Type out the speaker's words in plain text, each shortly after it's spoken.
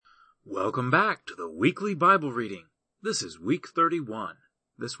Welcome back to the weekly Bible reading. This is week 31.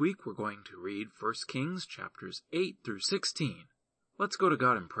 This week we're going to read 1 Kings chapters 8 through 16. Let's go to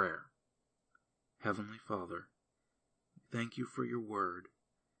God in prayer. Heavenly Father, thank you for your word.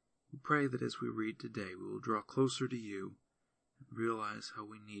 We pray that as we read today, we will draw closer to you and realize how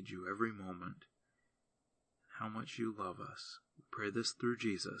we need you every moment, and how much you love us. We pray this through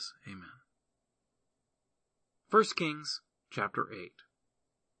Jesus. Amen. 1 Kings chapter 8.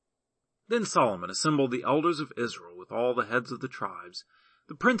 Then Solomon assembled the elders of Israel with all the heads of the tribes,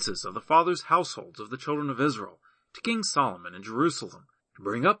 the princes of the fathers' households of the children of Israel, to King Solomon in Jerusalem, to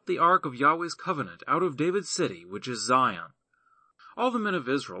bring up the ark of Yahweh's covenant out of David's city, which is Zion. All the men of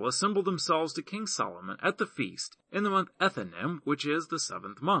Israel assembled themselves to King Solomon at the feast in the month Ethanim, which is the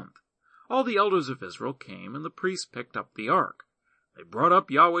 7th month. All the elders of Israel came, and the priests picked up the ark. They brought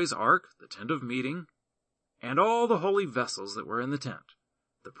up Yahweh's ark, the tent of meeting, and all the holy vessels that were in the tent.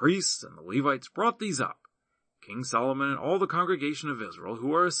 The priests and the Levites brought these up. King Solomon and all the congregation of Israel who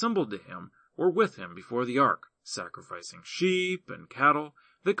were assembled to him were with him before the ark, sacrificing sheep and cattle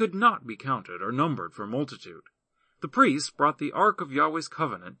that could not be counted or numbered for multitude. The priests brought the ark of Yahweh's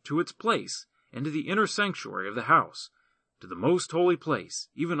covenant to its place into the inner sanctuary of the house, to the most holy place,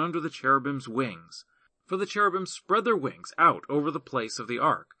 even under the cherubim's wings. For the cherubim spread their wings out over the place of the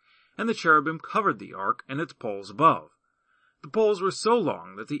ark, and the cherubim covered the ark and its poles above. The poles were so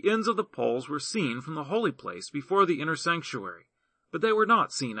long that the ends of the poles were seen from the holy place before the inner sanctuary, but they were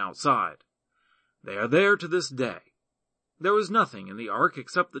not seen outside. They are there to this day. There was nothing in the ark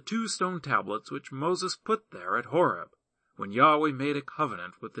except the 2 stone tablets which Moses put there at Horeb, when Yahweh made a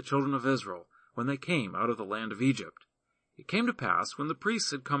covenant with the children of Israel when they came out of the land of Egypt. It came to pass, when the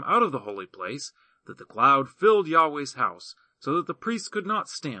priests had come out of the holy place, that the cloud filled Yahweh's house, so that the priests could not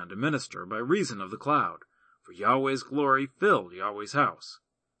stand to minister by reason of the cloud. For Yahweh's glory filled Yahweh's house.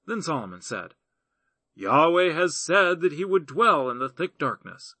 Then Solomon said, Yahweh has said that he would dwell in the thick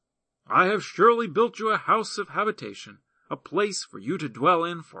darkness. I have surely built you a house of habitation, a place for you to dwell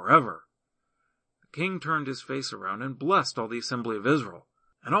in forever. The king turned his face around and blessed all the assembly of Israel.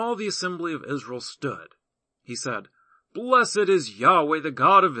 And all the assembly of Israel stood. He said, Blessed is Yahweh the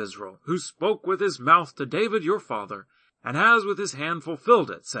God of Israel, who spoke with his mouth to David your father, and has with his hand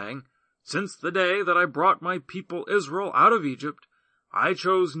fulfilled it, saying, Since the day that I brought my people Israel out of Egypt, I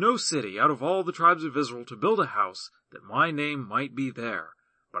chose no city out of all the tribes of Israel to build a house, that my name might be there.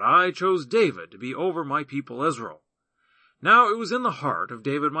 But I chose David to be over my people Israel. Now it was in the heart of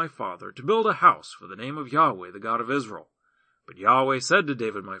David my father to build a house for the name of Yahweh the God of Israel. But Yahweh said to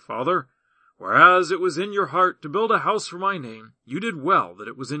David my father, Whereas it was in your heart to build a house for my name, you did well that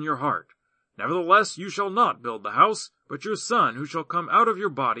it was in your heart. Nevertheless you shall not build the house, but your son who shall come out of your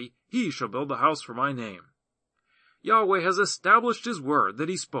body, he shall build the house for my name. Yahweh has established his word that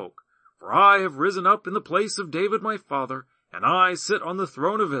he spoke, for I have risen up in the place of David my father, and I sit on the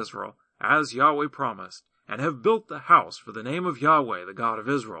throne of Israel, as Yahweh promised, and have built the house for the name of Yahweh the God of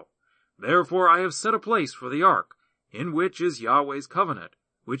Israel. Therefore I have set a place for the ark, in which is Yahweh's covenant,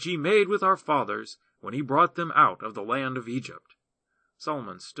 which he made with our fathers when he brought them out of the land of Egypt.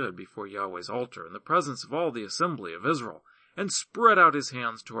 Solomon stood before Yahweh's altar in the presence of all the assembly of Israel, and spread out his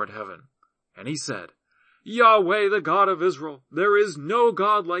hands toward heaven. And he said, Yahweh the God of Israel, there is no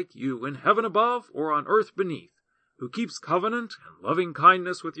God like you in heaven above or on earth beneath, who keeps covenant and loving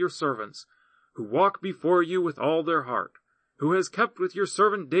kindness with your servants, who walk before you with all their heart, who has kept with your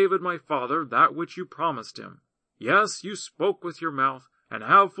servant David my father that which you promised him. Yes, you spoke with your mouth, and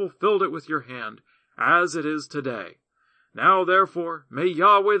have fulfilled it with your hand, as it is today. Now therefore, may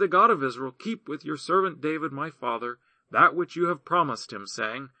Yahweh the God of Israel keep with your servant David my father that which you have promised him,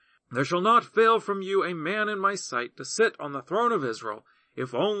 saying, There shall not fail from you a man in my sight to sit on the throne of Israel,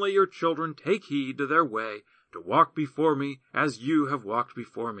 if only your children take heed to their way, to walk before me as you have walked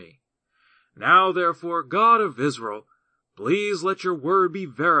before me. Now therefore, God of Israel, please let your word be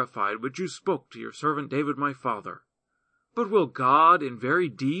verified which you spoke to your servant David my father. But will God in very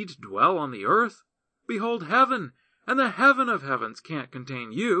deed dwell on the earth? Behold heaven, and the heaven of heavens can't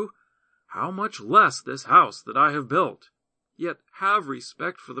contain you. How much less this house that I have built? Yet have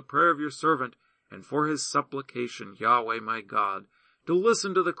respect for the prayer of your servant, and for his supplication, Yahweh my God, to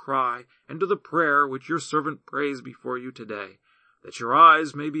listen to the cry and to the prayer which your servant prays before you today, that your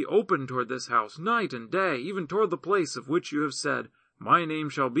eyes may be open toward this house night and day, even toward the place of which you have said, My name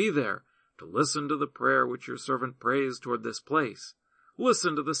shall be there, to listen to the prayer which your servant prays toward this place.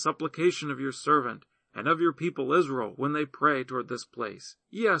 Listen to the supplication of your servant, and of your people Israel, when they pray toward this place.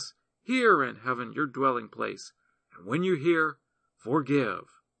 Yes, hear in heaven your dwelling place, and when you hear, forgive.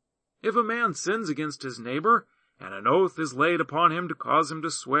 If a man sins against his neighbor, and an oath is laid upon him to cause him to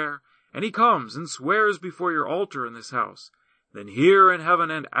swear, and he comes and swears before your altar in this house, then hear in heaven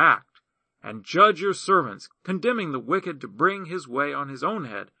and act, and judge your servants, condemning the wicked to bring his way on his own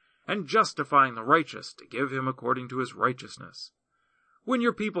head, and justifying the righteous to give him according to his righteousness. When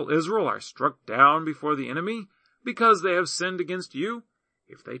your people Israel are struck down before the enemy, because they have sinned against you,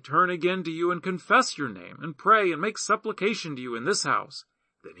 if they turn again to you and confess your name, and pray and make supplication to you in this house,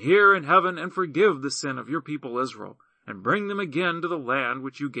 then hear in heaven and forgive the sin of your people Israel, and bring them again to the land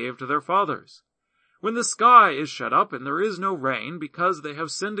which you gave to their fathers. When the sky is shut up and there is no rain, because they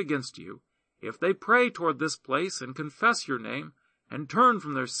have sinned against you, if they pray toward this place and confess your name, and turn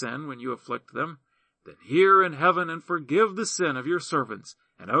from their sin when you afflict them, then hear in heaven and forgive the sin of your servants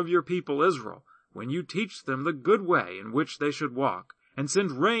and of your people Israel, when you teach them the good way in which they should walk, and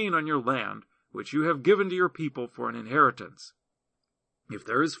send rain on your land, which you have given to your people for an inheritance. If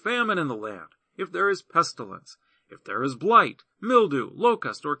there is famine in the land, if there is pestilence, if there is blight, mildew,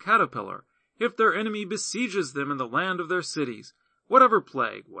 locust, or caterpillar, if their enemy besieges them in the land of their cities, whatever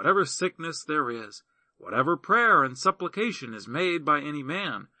plague, whatever sickness there is, whatever prayer and supplication is made by any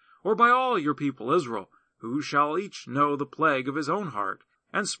man, or by all your people Israel, who shall each know the plague of his own heart,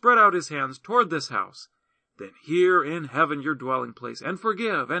 and spread out his hands toward this house, then hear in heaven your dwelling place, and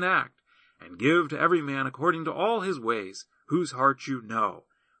forgive, and act, and give to every man according to all his ways, whose heart you know.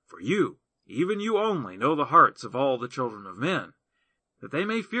 For you, even you only, know the hearts of all the children of men, that they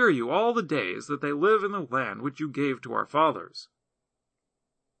may fear you all the days that they live in the land which you gave to our fathers.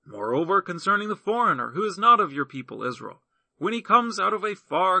 Moreover, concerning the foreigner who is not of your people Israel, when he comes out of a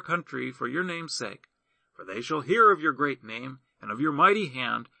far country for your name's sake, for they shall hear of your great name, and of your mighty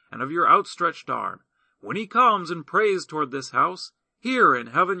hand, and of your outstretched arm, when he comes and prays toward this house, hear in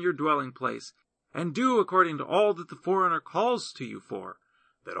heaven your dwelling place, and do according to all that the foreigner calls to you for,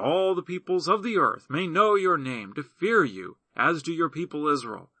 that all the peoples of the earth may know your name, to fear you, as do your people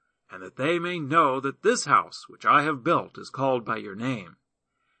Israel, and that they may know that this house which I have built is called by your name.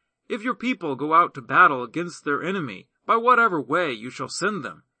 If your people go out to battle against their enemy, by whatever way you shall send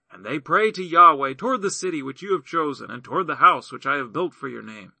them, and they pray to Yahweh toward the city which you have chosen, and toward the house which I have built for your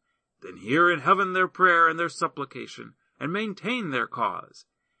name, then hear in heaven their prayer and their supplication, and maintain their cause.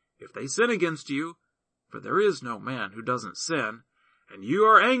 If they sin against you, for there is no man who doesn't sin, and you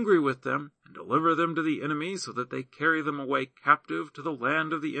are angry with them, and deliver them to the enemy, so that they carry them away captive to the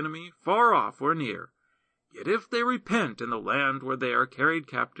land of the enemy, far off or near, yet if they repent in the land where they are carried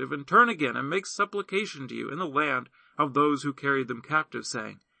captive, and turn again and make supplication to you in the land of those who carried them captive,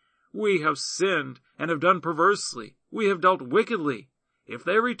 saying, We have sinned and have done perversely, we have dealt wickedly, if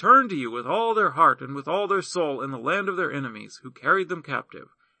they return to you with all their heart and with all their soul in the land of their enemies who carried them captive,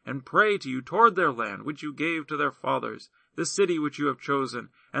 and pray to you toward their land which you gave to their fathers, the city which you have chosen,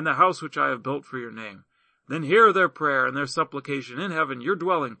 and the house which I have built for your name, then hear their prayer and their supplication in heaven your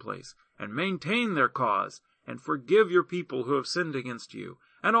dwelling place, and maintain their cause, and forgive your people who have sinned against you,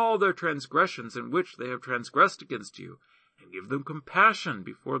 and all their transgressions in which they have transgressed against you, and give them compassion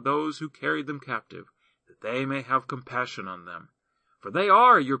before those who carried them captive, that they may have compassion on them. For they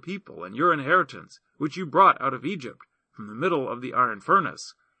are your people and your inheritance, which you brought out of Egypt, from the middle of the iron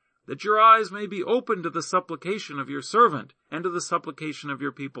furnace, that your eyes may be open to the supplication of your servant, and to the supplication of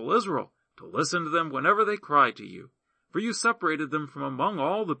your people Israel, to listen to them whenever they cry to you. For you separated them from among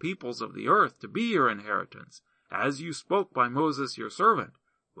all the peoples of the earth to be your inheritance, as you spoke by Moses your servant,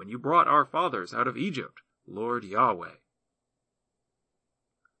 when you brought our fathers out of Egypt, Lord Yahweh.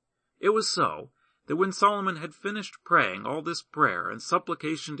 It was so, that when Solomon had finished praying all this prayer and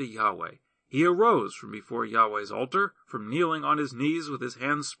supplication to Yahweh, he arose from before Yahweh's altar, from kneeling on his knees with his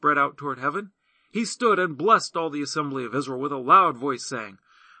hands spread out toward heaven. He stood and blessed all the assembly of Israel with a loud voice, saying,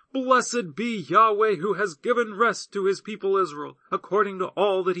 Blessed be Yahweh, who has given rest to his people Israel, according to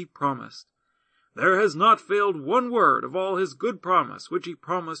all that he promised. There has not failed one word of all his good promise, which he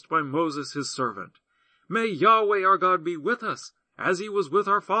promised by Moses his servant. May Yahweh our God be with us, as he was with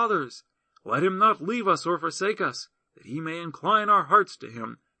our fathers. Let him not leave us or forsake us, that he may incline our hearts to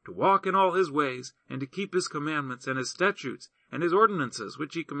him, to walk in all his ways, and to keep his commandments and his statutes and his ordinances,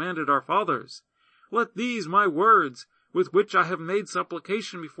 which he commanded our fathers. Let these my words, with which I have made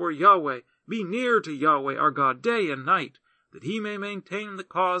supplication before Yahweh, be near to Yahweh our God day and night, that he may maintain the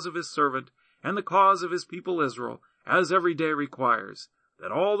cause of his servant and the cause of his people Israel, as every day requires,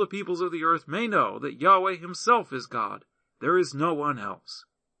 that all the peoples of the earth may know that Yahweh himself is God. There is no one else.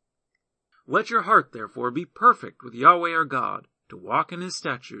 Let your heart, therefore, be perfect with Yahweh our God, to walk in his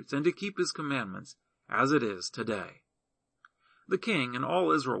statutes and to keep his commandments, as it is today. The king and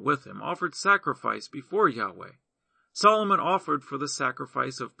all Israel with him offered sacrifice before Yahweh. Solomon offered for the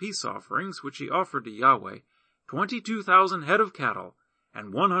sacrifice of peace offerings which he offered to Yahweh 22,000 head of cattle,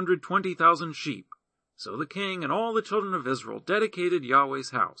 and 120,000 sheep. So the king and all the children of Israel dedicated Yahweh's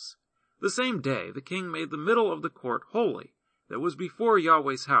house. The same day the king made the middle of the court holy, that was before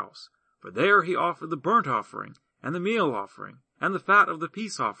Yahweh's house, for there he offered the burnt offering, and the meal offering, and the fat of the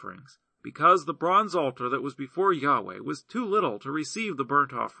peace offerings, because the bronze altar that was before Yahweh was too little to receive the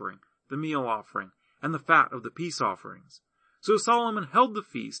burnt offering, the meal offering, and the fat of the peace offerings. So Solomon held the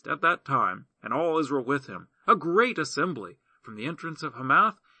feast at that time, and all Israel with him, a great assembly, from the entrance of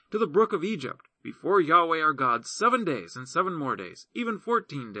Hamath to the brook of Egypt, before Yahweh our God 7 days and 7 more days, even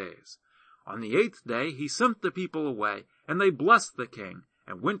 14 days. On the 8th day he sent the people away, and they blessed the king,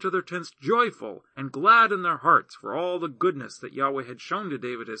 and went to their tents joyful and glad in their hearts for all the goodness that Yahweh had shown to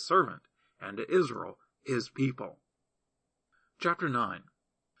David his servant, and to Israel his people. Chapter 9.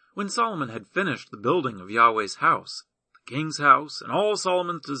 When Solomon had finished the building of Yahweh's house, the king's house, and all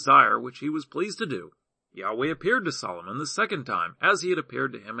Solomon's desire which he was pleased to do, Yahweh appeared to Solomon the second time, as he had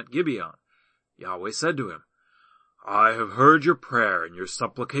appeared to him at Gibeon. Yahweh said to him, I have heard your prayer and your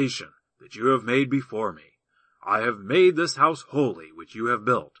supplication that you have made before me. I have made this house holy which you have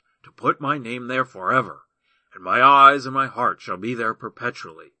built, to put my name there forever, and my eyes and my heart shall be there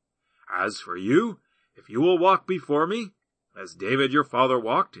perpetually. As for you, if you will walk before me, as David your father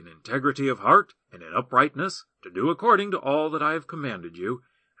walked in integrity of heart and in uprightness, to do according to all that I have commanded you,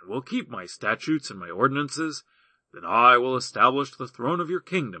 and will keep my statutes and my ordinances, then I will establish the throne of your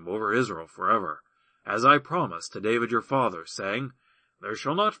kingdom over Israel forever, as I promised to David your father, saying, There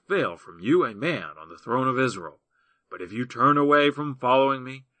shall not fail from you a man on the throne of Israel. But if you turn away from following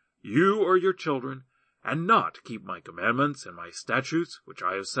me, you or your children, and not keep my commandments and my statutes which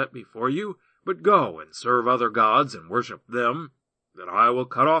I have set before you, but go and serve other gods and worship them, then I will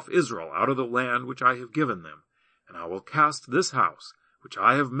cut off Israel out of the land which I have given them, and I will cast this house, which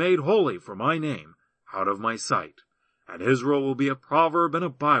I have made holy for my name, out of my sight, and Israel will be a proverb and a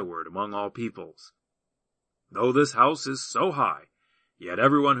byword among all peoples. Though this house is so high, yet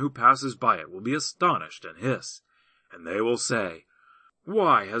everyone who passes by it will be astonished and hiss, and they will say,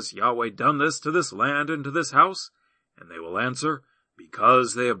 Why has Yahweh done this to this land and to this house? And they will answer,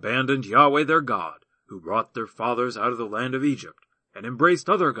 Because they abandoned Yahweh their God, who brought their fathers out of the land of Egypt, and embraced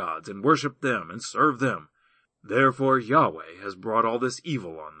other gods and worshipped them and served them. Therefore Yahweh has brought all this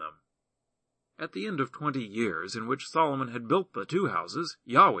evil on them. At the end of 20 years in which Solomon had built the 2 houses,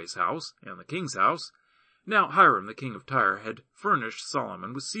 Yahweh's house and the king's house, now Hiram the king of Tyre had furnished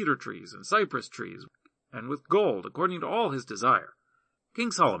Solomon with cedar trees and cypress trees, and with gold according to all his desire.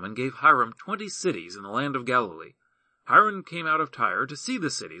 King Solomon gave Hiram 20 cities in the land of Galilee. Hiram came out of Tyre to see the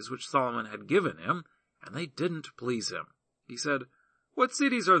cities which Solomon had given him, and they didn't please him. He said, What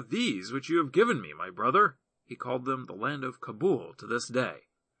cities are these which you have given me, my brother? He called them the land of Kabul to this day.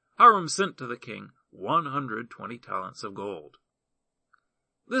 Hiram sent to the king 120 talents of gold.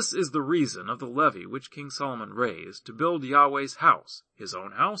 This is the reason of the levy which King Solomon raised to build Yahweh's house, his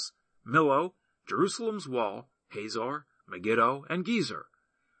own house, Millo, Jerusalem's wall, Hazor, Megiddo, and Gezer.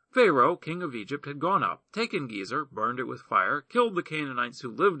 Pharaoh, king of Egypt, had gone up, taken Gezer, burned it with fire, killed the Canaanites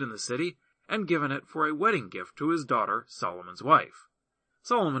who lived in the city, and given it for a wedding gift to his daughter, Solomon's wife.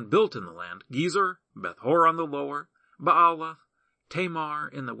 Solomon built in the land Gezer, Beth-hor on the lower, Baalath, Tamar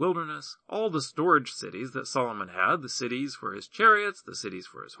in the wilderness, all the storage cities that Solomon had, the cities for his chariots, the cities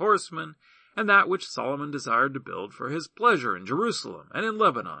for his horsemen, and that which Solomon desired to build for his pleasure in Jerusalem and in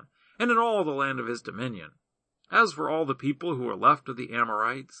Lebanon, and in all the land of his dominion. As for all the people who were left of the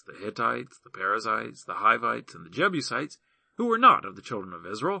Amorites, the Hittites, the Perizzites, the Hivites, and the Jebusites, who were not of the children of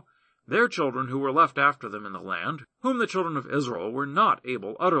Israel, their children who were left after them in the land, whom the children of Israel were not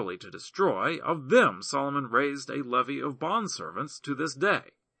able utterly to destroy, of them Solomon raised a levy of bondservants to this day.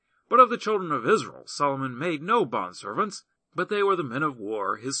 But of the children of Israel Solomon made no bondservants, but they were the men of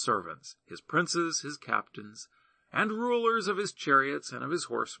war, his servants, his princes, his captains, and rulers of his chariots and of his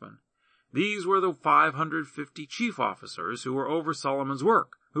horsemen. These were the 550 chief officers who were over Solomon's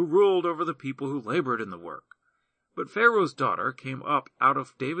work, who ruled over the people who labored in the work. But Pharaoh's daughter came up out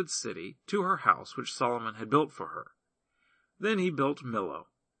of David's city to her house which Solomon had built for her. Then he built Millo.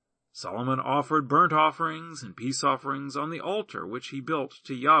 Solomon offered burnt offerings and peace offerings on the altar which he built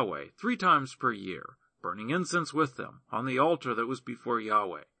to Yahweh 3 times per year, burning incense with them on the altar that was before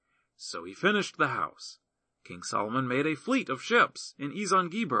Yahweh. So he finished the house. King Solomon made a fleet of ships in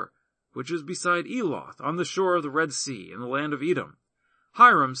Ezon-Geber, which is beside Eloth, on the shore of the Red Sea, in the land of Edom.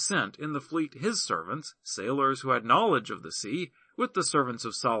 Hiram sent in the fleet his servants, sailors who had knowledge of the sea, with the servants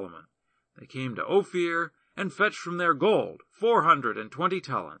of Solomon. They came to Ophir, and fetched from there gold, 420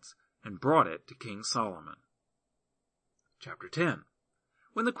 talents, and brought it to King Solomon. Chapter 10.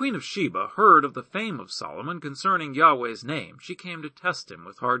 When the Queen of Sheba heard of the fame of Solomon concerning Yahweh's name, she came to test him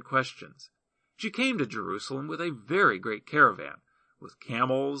with hard questions. She came to Jerusalem with a very great caravan, with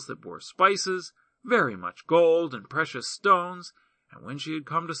camels that bore spices, very much gold and precious stones, and when she had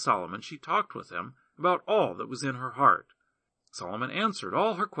come to Solomon, she talked with him about all that was in her heart. Solomon answered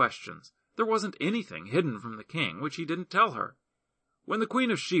all her questions. There wasn't anything hidden from the king which he didn't tell her. When the Queen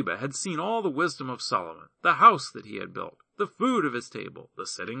of Sheba had seen all the wisdom of Solomon, the house that he had built, the food of his table, the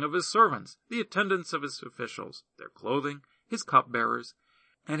sitting of his servants, the attendance of his officials, their clothing, his cupbearers,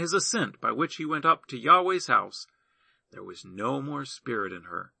 and his ascent by which he went up to Yahweh's house, there was no more spirit in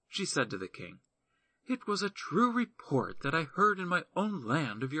her. She said to the king, "It was a true report that I heard in my own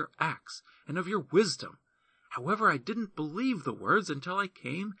land of your acts and of your wisdom. However, I didn't believe the words until I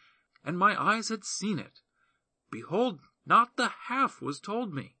came and my eyes had seen it. Behold, not the half was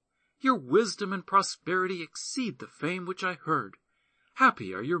told me. Your wisdom and prosperity exceed the fame which I heard.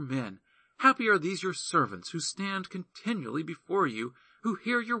 Happy are your men, happy are these your servants who stand continually before you, who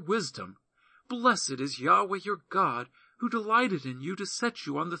hear your wisdom. Blessed is Yahweh your God, who delighted in you to set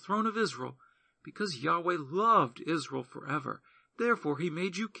you on the throne of Israel, because Yahweh loved Israel forever. Therefore he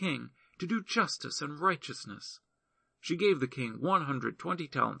made you king, to do justice and righteousness." She gave the king 120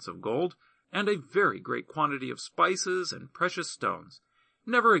 talents of gold, and a very great quantity of spices and precious stones.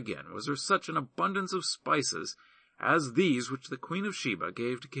 Never again was there such an abundance of spices as these which the Queen of Sheba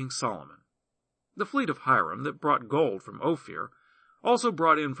gave to King Solomon. The fleet of Hiram that brought gold from Ophir also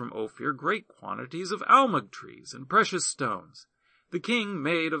brought in from Ophir great quantities of almug trees and precious stones. The king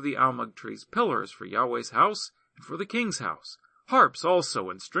made of the almug trees pillars for Yahweh's house and for the king's house, harps also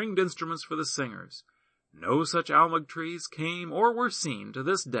and stringed instruments for the singers. No such almug trees came or were seen to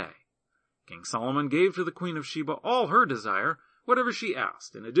this day. King Solomon gave to the Queen of Sheba all her desire, whatever she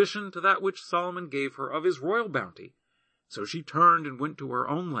asked, in addition to that which Solomon gave her of his royal bounty. So she turned and went to her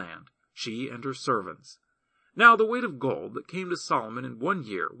own land, she and her servants. Now the weight of gold that came to Solomon in 1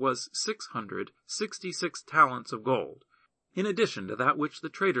 year was 666 talents of gold, in addition to that which the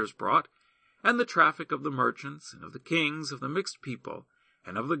traders brought, and the traffic of the merchants, and of the kings of the mixed people,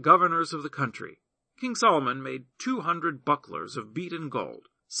 and of the governors of the country. King Solomon made 200 bucklers of beaten gold.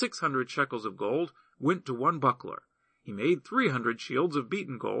 600 shekels of gold went to 1 buckler. He made 300 shields of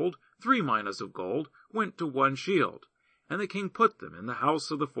beaten gold. 3 minas of gold went to 1 shield. And the king put them in the house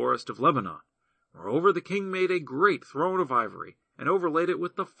of the forest of Lebanon. Moreover, the king made a great throne of ivory, and overlaid it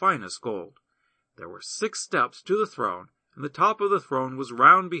with the finest gold. There were 6 steps to the throne, and the top of the throne was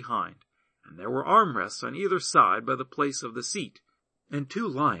round behind, and there were armrests on either side by the place of the seat, and 2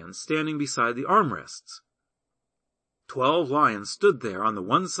 lions standing beside the armrests. 12 lions stood there on the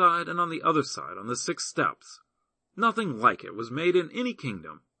one side and on the other side on the 6 steps. Nothing like it was made in any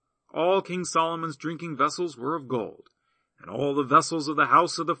kingdom. All King Solomon's drinking vessels were of gold, and all the vessels of the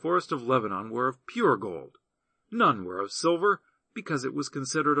house of the forest of Lebanon were of pure gold. None were of silver, because it was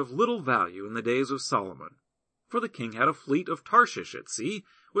considered of little value in the days of Solomon. For the king had a fleet of Tarshish at sea,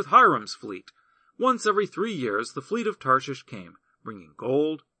 with Hiram's fleet. Once every 3 years the fleet of Tarshish came, bringing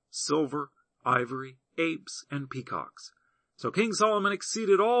gold, silver, ivory, apes, and peacocks. So King Solomon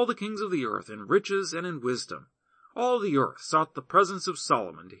exceeded all the kings of the earth in riches and in wisdom. All the earth sought the presence of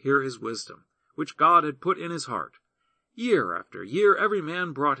Solomon to hear his wisdom, which God had put in his heart. Year after year every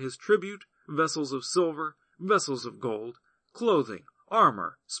man brought his tribute, vessels of silver, vessels of gold, clothing,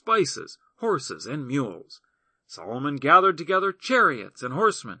 armor, spices, horses, and mules. Solomon gathered together chariots and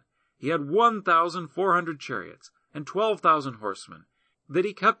horsemen. He had 1,400 chariots and 12,000 horsemen, that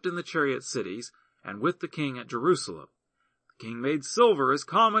he kept in the chariot cities and with the king at Jerusalem. The king made silver as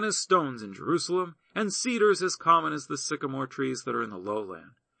common as stones in Jerusalem, and cedars as common as the sycamore trees that are in the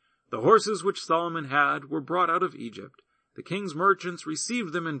lowland. The horses which Solomon had were brought out of Egypt. The king's merchants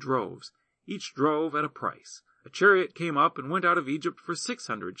received them in droves, each drove at a price. A chariot came up and went out of Egypt for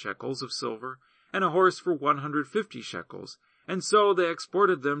 600 shekels of silver, and a horse for 150 shekels, and so they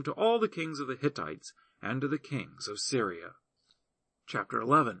exported them to all the kings of the Hittites and to the kings of Syria. Chapter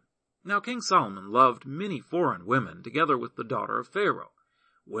 11. Now King Solomon loved many foreign women, together with the daughter of Pharaoh,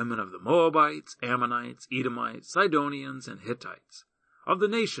 women of the Moabites, Ammonites, Edomites, Sidonians, and Hittites, of the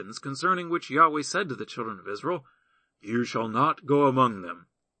nations concerning which Yahweh said to the children of Israel, "You shall not go among them,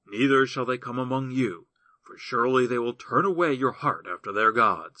 neither shall they come among you, for surely they will turn away your heart after their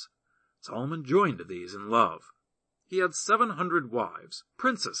gods." Solomon joined these in love. He had 700 wives,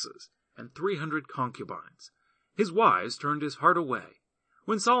 princesses, and 300 concubines. His wives turned his heart away.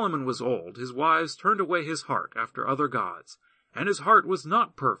 When Solomon was old, his wives turned away his heart after other gods, and his heart was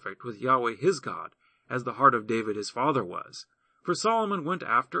not perfect with Yahweh his God, as the heart of David his father was. For Solomon went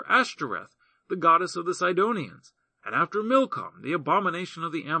after Ashtoreth, the goddess of the Sidonians, And after Milcom, the abomination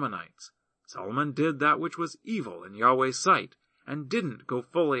of the Ammonites, Solomon did that which was evil in Yahweh's sight, and didn't go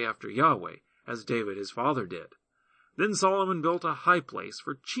fully after Yahweh, as David his father did. Then Solomon built a high place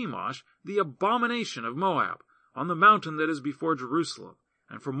for Chemosh, the abomination of Moab, on the mountain that is before Jerusalem,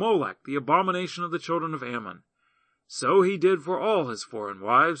 and for Molech, the abomination of the children of Ammon. So he did for all his foreign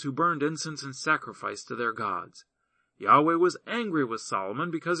wives who burned incense and sacrificed to their gods. Yahweh was angry with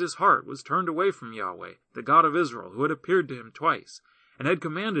Solomon because his heart was turned away from Yahweh, the God of Israel, who had appeared to him twice, and had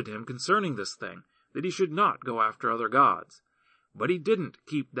commanded him concerning this thing, that he should not go after other gods. But he didn't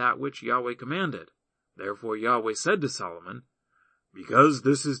keep that which Yahweh commanded. Therefore Yahweh said to Solomon, "Because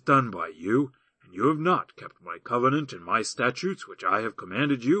this is done by you, and you have not kept my covenant and my statutes which I have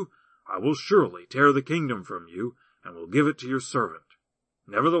commanded you, I will surely tear the kingdom from you, and will give it to your servant.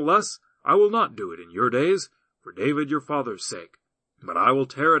 Nevertheless, I will not do it in your days, for David your father's sake, but I will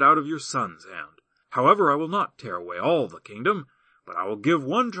tear it out of your son's hand. However, I will not tear away all the kingdom, but I will give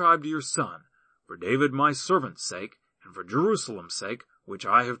one tribe to your son, for David my servant's sake, and for Jerusalem's sake, which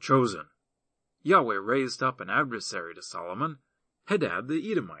I have chosen." Yahweh raised up an adversary to Solomon, Hadad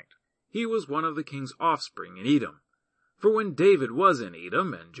the Edomite. He was one of the king's offspring in Edom. For when David was in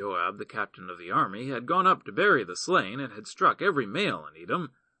Edom, and Joab, the captain of the army, had gone up to bury the slain, and had struck every male in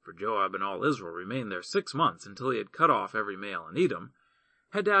Edom, for Joab and all Israel remained there 6 months until he had cut off every male in Edom,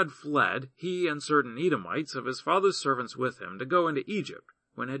 Hadad fled, he and certain Edomites of his father's servants with him, to go into Egypt,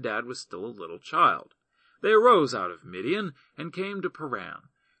 when Hadad was still a little child. They arose out of Midian, and came to Paran.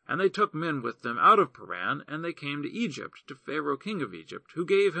 And they took men with them out of Paran, and they came to Egypt, to Pharaoh king of Egypt, who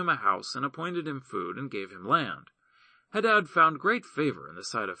gave him a house, and appointed him food, and gave him land. Hadad found great favor in the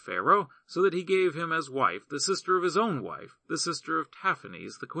sight of Pharaoh, so that he gave him as wife the sister of his own wife, the sister of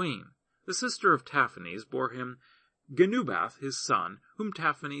Taphanes the queen. The sister of Taphanes bore him Genubath his son, whom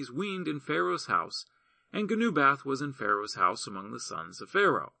Taphanes weaned in Pharaoh's house, and Genubath was in Pharaoh's house among the sons of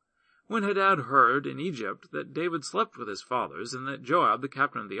Pharaoh. When Hadad heard in Egypt that David slept with his fathers, and that Joab the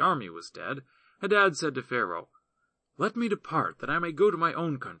captain of the army was dead, Hadad said to Pharaoh, "Let me depart, that I may go to my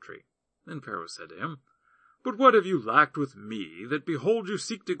own country." Then Pharaoh said to him, "But what have you lacked with me, that behold you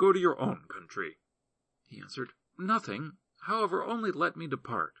seek to go to your own country?" He answered, "Nothing. However, only let me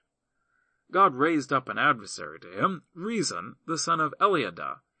depart." God raised up an adversary to him, Rezon, the son of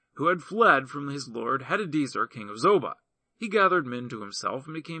Eliadah, who had fled from his lord Hadadezer, king of Zobah. He gathered men to himself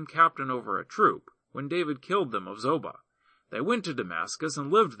and became captain over a troop, when David killed them of Zobah. They went to Damascus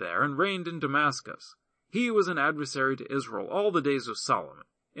and lived there and reigned in Damascus. He was an adversary to Israel all the days of Solomon,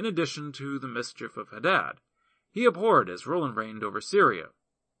 in addition to the mischief of Hadad. He abhorred Israel and reigned over Syria.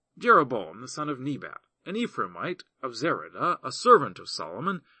 Jeroboam, the son of Nebat, an Ephraimite of Zeradah, a servant of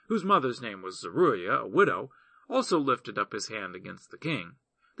Solomon, whose mother's name was Zeruiah, a widow, also lifted up his hand against the king.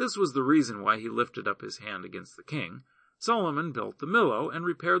 This was the reason why he lifted up his hand against the king. Solomon built the Millo and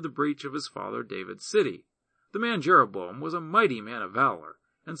repaired the breach of his father David's city. The man Jeroboam was a mighty man of valor,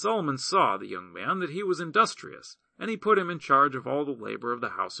 and Solomon saw the young man that he was industrious, and he put him in charge of all the labor of the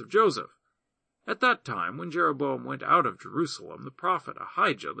house of Joseph. At that time, when Jeroboam went out of Jerusalem, the prophet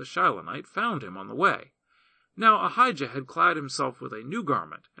Ahijah the Shilonite found him on the way. Now Ahijah had clad himself with a new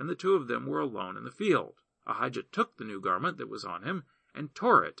garment, and the two of them were alone in the field. Ahijah took the new garment that was on him, and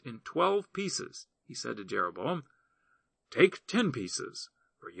tore it in 12 pieces. He said to Jeroboam, "Take 10 pieces,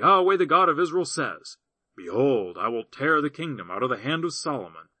 for Yahweh the God of Israel says, Behold, I will tear the kingdom out of the hand of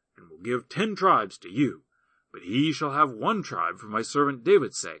Solomon, and will give 10 tribes to you. But he shall have 1 tribe for my servant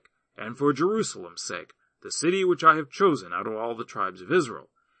David's sake, and for Jerusalem's sake, the city which I have chosen out of all the tribes of Israel,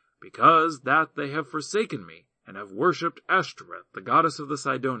 because that they have forsaken me, and have worshipped Ashtoreth, the goddess of the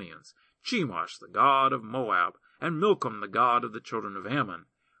Sidonians, Chemosh, the god of Moab, and Milcom, the god of the children of Ammon.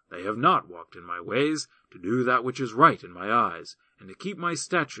 They have not walked in my ways, to do that which is right in my eyes, and to keep my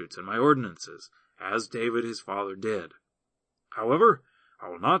statutes and my ordinances, as David his father did. However, I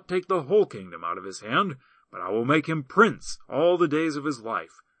will not take the whole kingdom out of his hand, but I will make him prince all the days of his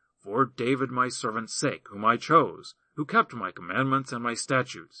life, for David my servant's sake, whom I chose, who kept my commandments and my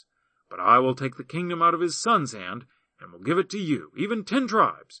statutes. But I will take the kingdom out of his son's hand, and will give it to you, even 10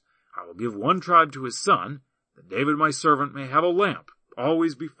 tribes. I will give 1 tribe to his son, that David my servant may have a lamp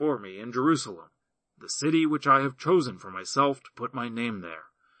always before me in Jerusalem, the city which I have chosen for myself to put my name there.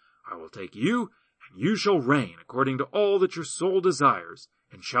 I will take you, and you shall reign according to all that your soul desires,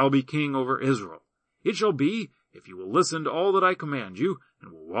 and shall be king over Israel. It shall be, if you will listen to all that I command you,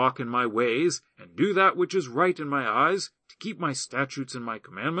 and will walk in my ways, and do that which is right in my eyes, to keep my statutes and my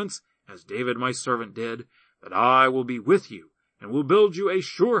commandments, as David my servant did, that I will be with you, and will build you a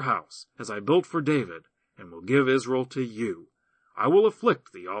sure house, as I built for David, and will give Israel to you. I will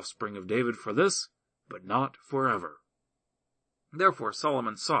afflict the offspring of David for this, but not forever. Therefore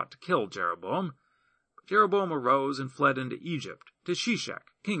Solomon sought to kill Jeroboam. But Jeroboam arose and fled into Egypt, to Shishak,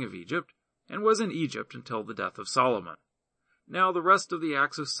 king of Egypt, and was in Egypt until the death of Solomon. Now the rest of the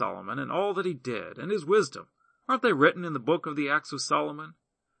acts of Solomon, and all that he did, and his wisdom, aren't they written in the book of the acts of Solomon?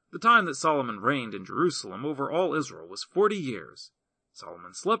 The time that Solomon reigned in Jerusalem over all Israel was 40 years.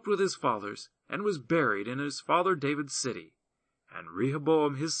 Solomon slept with his fathers, and was buried in his father David's city. And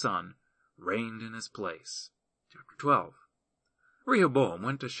Rehoboam his son reigned in his place. Chapter 12. Rehoboam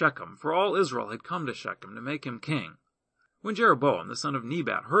went to Shechem, for all Israel had come to Shechem to make him king. When Jeroboam the son of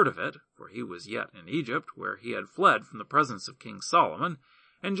Nebat heard of it, for he was yet in Egypt, where he had fled from the presence of King Solomon,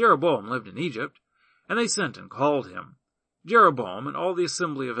 and Jeroboam lived in Egypt, and they sent and called him, Jeroboam and all the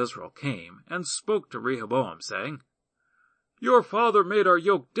assembly of Israel came, and spoke to Rehoboam, saying, Your father made our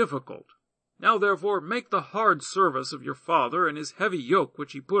yoke difficult. Now therefore make the hard service of your father and his heavy yoke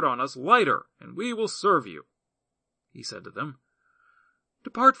which he put on us lighter, and we will serve you. He said to them,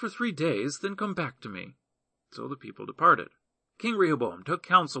 Depart for 3 days, then come back to me. So the people departed. King Rehoboam took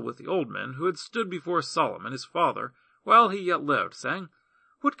counsel with the old men who had stood before Solomon his father while he yet lived, saying,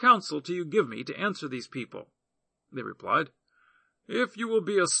 What counsel do you give me to answer these people? They replied, If you will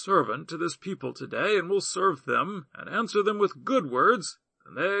be a servant to this people today, and will serve them, and answer them with good words,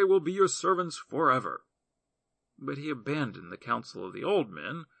 then they will be your servants forever. But he abandoned the counsel of the old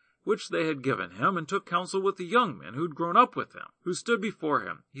men, which they had given him, and took counsel with the young men who had grown up with him, who stood before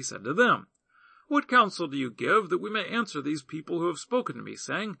him. He said to them, What counsel do you give, that we may answer these people who have spoken to me,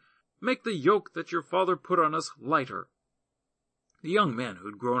 saying, Make the yoke that your father put on us lighter? The young men who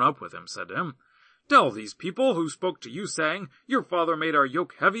had grown up with him said to him, Tell these people who spoke to you, saying, Your father made our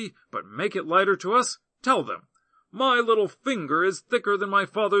yoke heavy, but make it lighter to us. Tell them, My little finger is thicker than my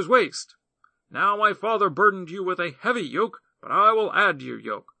father's waist. Now my father burdened you with a heavy yoke, but I will add to your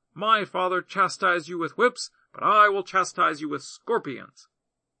yoke. My father chastised you with whips, but I will chastise you with scorpions.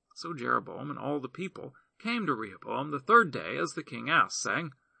 So Jeroboam and all the people came to Rehoboam the 3rd day, as the king asked,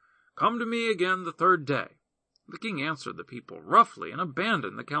 saying, Come to me again the 3rd day. The king answered the people roughly, and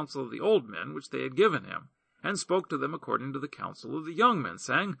abandoned the counsel of the old men which they had given him, and spoke to them according to the counsel of the young men,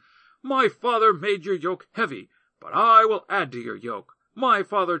 saying, My father made your yoke heavy, but I will add to your yoke. My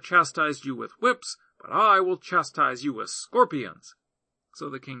father chastised you with whips, but I will chastise you with scorpions. So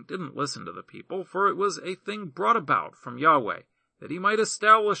the king didn't listen to the people, for it was a thing brought about from Yahweh, that he might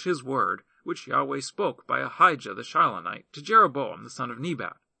establish his word, which Yahweh spoke by Ahijah the Shilonite to Jeroboam the son of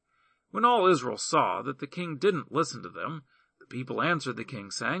Nebat. When all Israel saw that the king didn't listen to them, the people answered the king,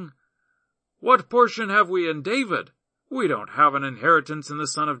 saying, What portion have we in David? We don't have an inheritance in the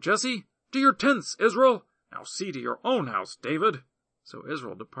son of Jesse. To your tents, Israel! Now see to your own house, David. So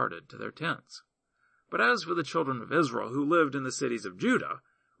Israel departed to their tents. But as for the children of Israel who lived in the cities of Judah,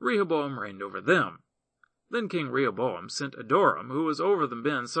 Rehoboam reigned over them. Then King Rehoboam sent Adoram, who was over the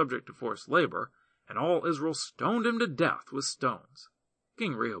men subject to forced labor, and all Israel stoned him to death with stones.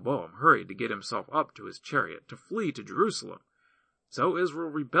 King Rehoboam hurried to get himself up to his chariot to flee to Jerusalem. So Israel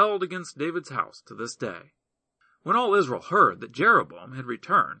rebelled against David's house to this day. When all Israel heard that Jeroboam had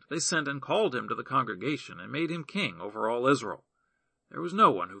returned, they sent and called him to the congregation and made him king over all Israel. There was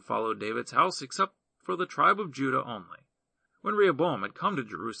no one who followed David's house except for the tribe of Judah only. When Rehoboam had come to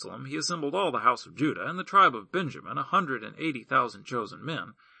Jerusalem, he assembled all the house of Judah and the tribe of Benjamin, 180,000 chosen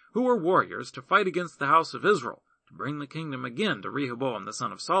men, who were warriors, to fight against the house of Israel, to bring the kingdom again to Rehoboam the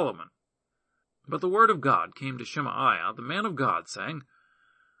son of Solomon. But the word of God came to Shemaiah, the man of God, saying,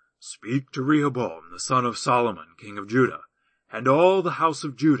 Speak to Rehoboam the son of Solomon, king of Judah, and all the house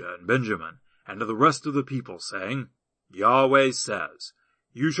of Judah and Benjamin, and to the rest of the people, saying, Yahweh says,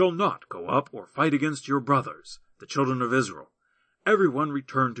 You shall not go up or fight against your brothers, the children of Israel. Everyone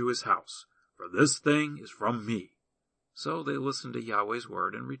return to his house, for this thing is from me. So they listened to Yahweh's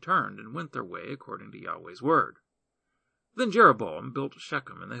word and returned and went their way according to Yahweh's word. Then Jeroboam built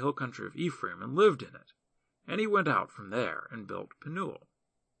Shechem in the hill country of Ephraim and lived in it. And he went out from there and built Penuel.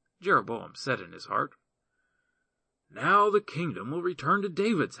 Jeroboam said in his heart, Now the kingdom will return to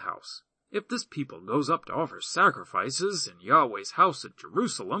David's house. If this people goes up to offer sacrifices in Yahweh's house at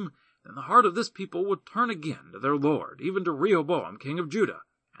Jerusalem, then the heart of this people will turn again to their Lord, even to Rehoboam king of Judah,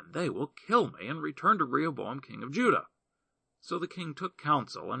 and they will kill me and return to Rehoboam king of Judah. So the king took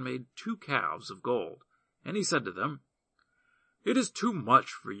counsel and made 2 calves of gold. And he said to them, It is too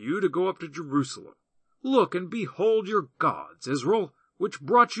much for you to go up to Jerusalem. Look and behold your gods, Israel, which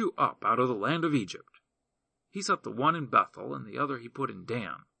brought you up out of the land of Egypt. He set the one in Bethel, and the other he put in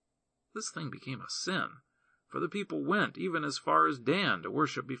Dan. This thing became a sin, for the people went even as far as Dan to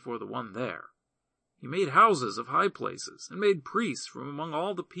worship before the one there. He made houses of high places, and made priests from among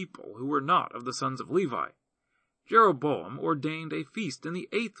all the people who were not of the sons of Levi. Jeroboam ordained a feast in the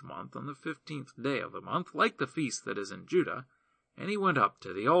 8th month on the 15th day of the month, like the feast that is in Judah, and he went up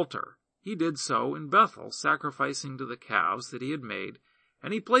to the altar. He did so in Bethel, sacrificing to the calves that he had made,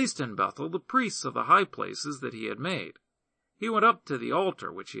 and he placed in Bethel the priests of the high places that he had made. He went up to the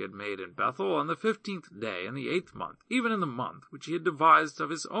altar which he had made in Bethel on the 15th day in the 8th month, even in the month which he had devised of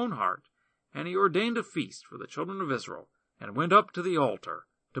his own heart, and he ordained a feast for the children of Israel, and went up to the altar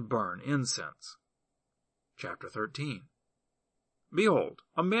to burn incense. Chapter 13. Behold,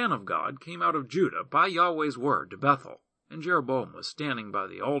 a man of God came out of Judah by Yahweh's word to Bethel, and Jeroboam was standing by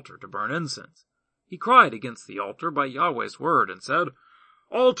the altar to burn incense. He cried against the altar by Yahweh's word, and said,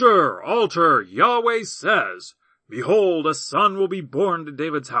 Altar, altar, Yahweh says, Behold, a son will be born to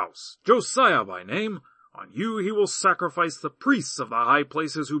David's house, Josiah by name. On you he will sacrifice the priests of the high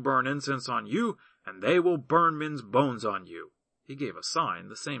places who burn incense on you, and they will burn men's bones on you. He gave a sign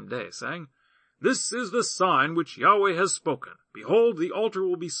the same day, saying, This is the sign which Yahweh has spoken. Behold, the altar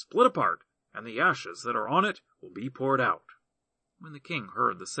will be split apart, and the ashes that are on it will be poured out. When the king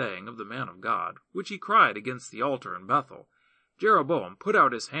heard the saying of the man of God, which he cried against the altar in Bethel, Jeroboam put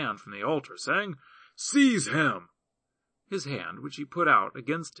out his hand from the altar, saying, Seize him! His hand, which he put out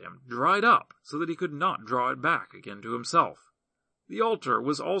against him, dried up, so that he could not draw it back again to himself. The altar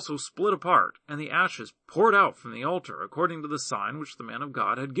was also split apart, and the ashes poured out from the altar, according to the sign which the man of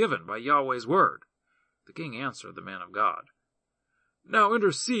God had given by Yahweh's word. The king answered the man of God, Now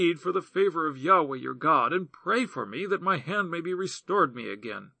intercede for the favor of Yahweh your God, and pray for me, that my hand may be restored me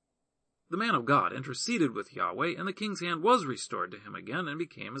again. The man of God interceded with Yahweh, and the king's hand was restored to him again, and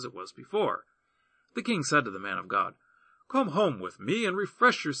became as it was before. The king said to the man of God, Come home with me, and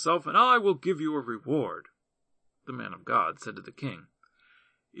refresh yourself, and I will give you a reward. The man of God said to the king,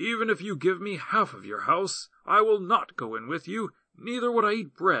 Even if you give me half of your house, I will not go in with you, neither would I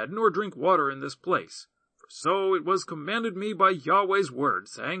eat bread nor drink water in this place. For so it was commanded me by Yahweh's word,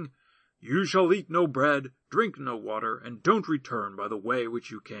 saying, You shall eat no bread, drink no water, and don't return by the way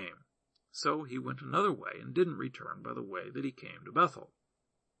which you came. So he went another way, and didn't return by the way that he came to Bethel.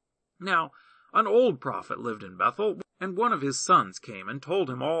 Now an old prophet lived in Bethel, and one of his sons came and told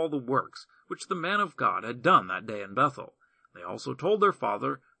him all the works which the man of God had done that day in Bethel. They also told their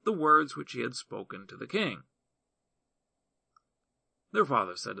father the words which he had spoken to the king. Their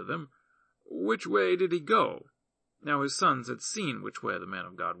father said to them, Which way did he go? Now his sons had seen which way the man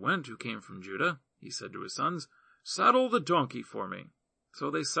of God went, who came from Judah. He said to his sons, Saddle the donkey for me.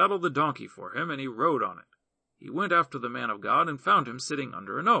 So they saddled the donkey for him, and he rode on it. He went after the man of God, and found him sitting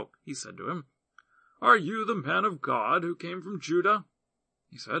under an oak. He said to him, Are you the man of God who came from Judah?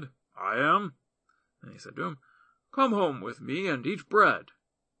 He said, I am. And he said to him, Come home with me and eat bread.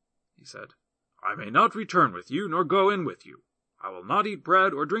 He said, I may not return with you, nor go in with you. I will not eat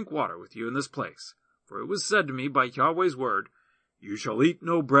bread or drink water with you in this place. For it was said to me by Yahweh's word, You shall eat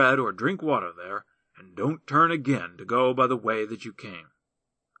no bread or drink water there, and don't turn again to go by the way that you came.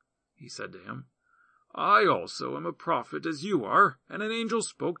 He said to him, I also am a prophet as you are, and an angel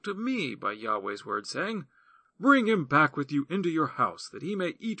spoke to me by Yahweh's word, saying, Bring him back with you into your house, that he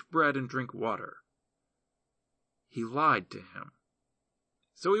may eat bread and drink water. He lied to him.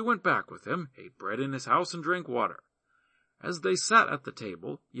 So he went back with him, ate bread in his house, and drank water. As they sat at the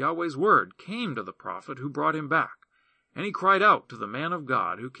table, Yahweh's word came to the prophet who brought him back, and he cried out to the man of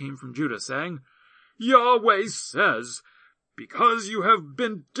God who came from Judah, saying, Yahweh says, Because you have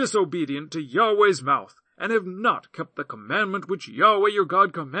been disobedient to Yahweh's mouth, and have not kept the commandment which Yahweh your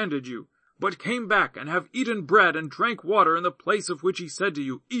God commanded you, but came back and have eaten bread and drank water in the place of which he said to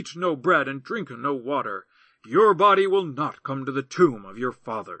you, Eat no bread and drink no water, your body will not come to the tomb of your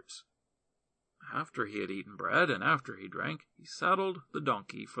fathers. After he had eaten bread, and after he drank, he saddled the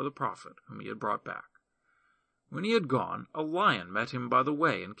donkey for the prophet whom he had brought back. When he had gone, a lion met him by the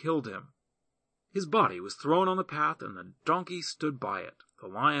way and killed him. His body was thrown on the path, and the donkey stood by it. The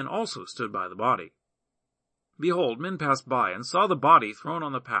lion also stood by the body. Behold, men passed by, and saw the body thrown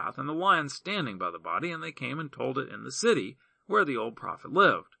on the path, and the lion standing by the body, and they came and told it in the city where the old prophet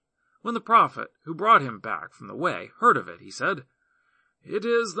lived. When the prophet, who brought him back from the way, heard of it, he said, It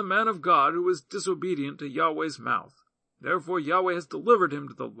is the man of God who is disobedient to Yahweh's mouth. Therefore Yahweh has delivered him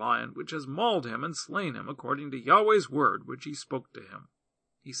to the lion, which has mauled him and slain him, according to Yahweh's word which he spoke to him.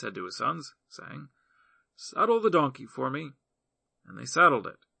 He said to his sons, saying, Saddle the donkey for me. And they saddled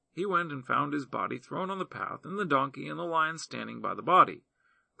it. He went and found his body thrown on the path, and the donkey and the lion standing by the body.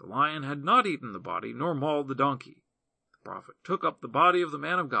 The lion had not eaten the body, nor mauled the donkey. The prophet took up the body of the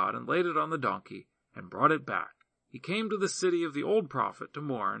man of God, and laid it on the donkey, and brought it back. He came to the city of the old prophet to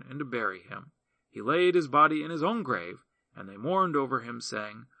mourn and to bury him. he laid his body in his own grave, and they mourned over him,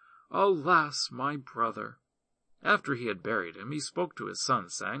 saying, Alas, my brother! After he had buried him, he spoke to his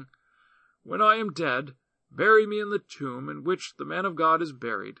sons, saying, When I am dead, bury me in the tomb in which the man of God is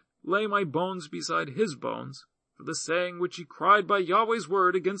buried. Lay my bones beside his bones. For the saying which he cried by Yahweh's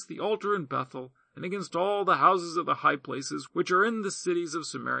word against the altar in Bethel, and against all the houses of the high places which are in the cities of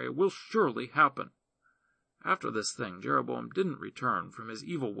Samaria, will surely happen. After this thing, Jeroboam didn't return from his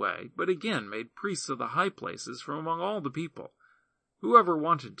evil way, but again made priests of the high places from among all the people. Whoever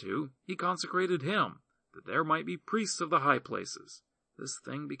wanted to, he consecrated him, that there might be priests of the high places. This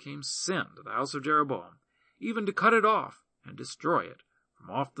thing became sin to the house of Jeroboam, even to cut it off and destroy it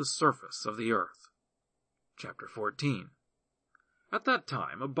from off the surface of the earth. Chapter 14. At that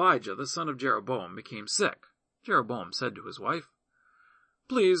time Abijah the son of Jeroboam became sick. Jeroboam said to his wife,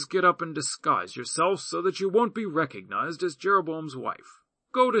 Please get up and disguise yourself so that you won't be recognized as Jeroboam's wife.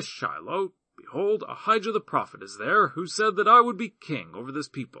 Go to Shiloh. Behold, Ahijah the prophet is there, who said that I would be king over this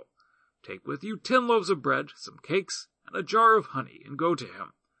people. Take with you 10 loaves of bread, some cakes, and a jar of honey, and go to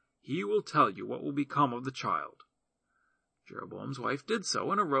him. He will tell you what will become of the child. Jeroboam's wife did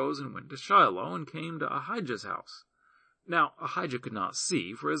so, and arose and went to Shiloh, and came to Ahijah's house. Now Ahijah could not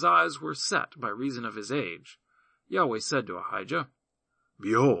see, for his eyes were set by reason of his age. Yahweh said to Ahijah,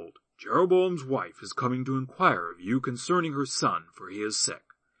 Behold, Jeroboam's wife is coming to inquire of you concerning her son, for he is sick.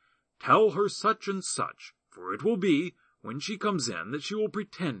 Tell her such and such, for it will be, when she comes in, that she will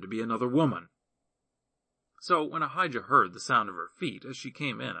pretend to be another woman. So when Ahijah heard the sound of her feet as she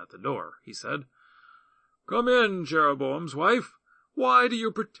came in at the door, he said, Come in, Jeroboam's wife. Why do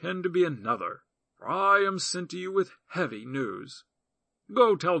you pretend to be another? For I am sent to you with heavy news.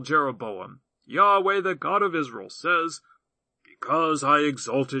 Go tell Jeroboam, Yahweh the God of Israel says, Because I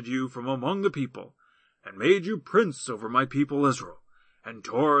exalted you from among the people, and made you prince over my people Israel, and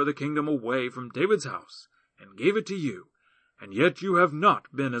tore the kingdom away from David's house, and gave it to you, and yet you have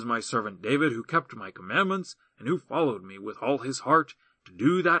not been as my servant David, who kept my commandments, and who followed me with all his heart, to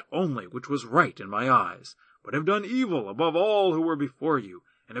do that only which was right in my eyes, but have done evil above all who were before you,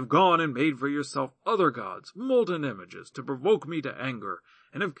 and have gone and made for yourself other gods, molten images, to provoke me to anger,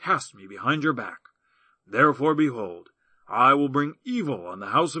 and have cast me behind your back. Therefore, behold, I will bring evil on the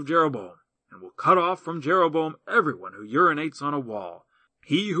house of Jeroboam, and will cut off from Jeroboam everyone who urinates on a wall,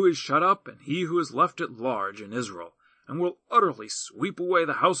 he who is shut up and he who is left at large in Israel, and will utterly sweep away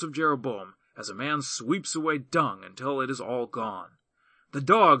the house of Jeroboam, as a man sweeps away dung until it is all gone. The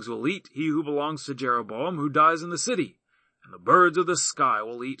dogs will eat he who belongs to Jeroboam, who dies in the city, and the birds of the sky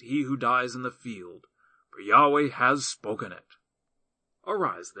will eat he who dies in the field, for Yahweh has spoken it.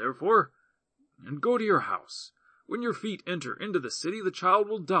 Arise, therefore, and go to your house. When your feet enter into the city, the child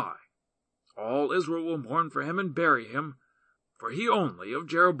will die. All Israel will mourn for him and bury him, for he only of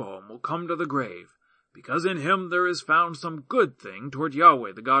Jeroboam will come to the grave, because in him there is found some good thing toward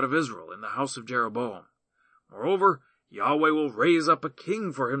Yahweh the God of Israel in the house of Jeroboam. Moreover, Yahweh will raise up a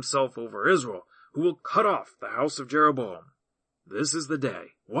king for himself over Israel, who will cut off the house of Jeroboam. This is the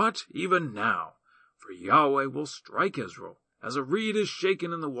day, what, even now, for Yahweh will strike Israel, as a reed is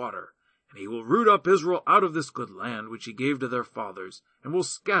shaken in the water, and he will root up Israel out of this good land which he gave to their fathers, and will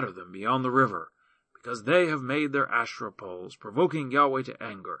scatter them beyond the river, because they have made their Asherah poles, provoking Yahweh to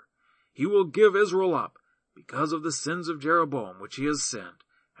anger. He will give Israel up, because of the sins of Jeroboam which he has sinned,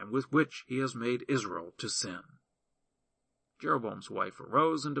 and with which he has made Israel to sin. Jeroboam's wife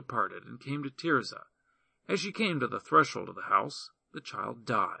arose and departed, and came to Tirzah. As she came to the threshold of the house, the child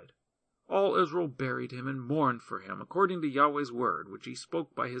died. All Israel buried him and mourned for him, according to Yahweh's word, which he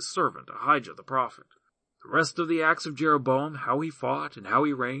spoke by his servant Ahijah the prophet. The rest of the acts of Jeroboam, how he fought and how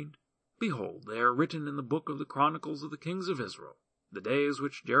he reigned, behold, they are written in the book of the Chronicles of the kings of Israel. The days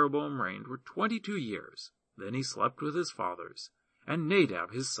which Jeroboam reigned were 22 years. Then he slept with his fathers, and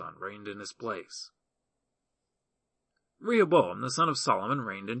Nadab his son reigned in his place. Rehoboam the son of Solomon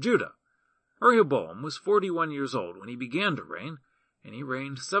reigned in Judah. Rehoboam was 41 years old when he began to reign, and he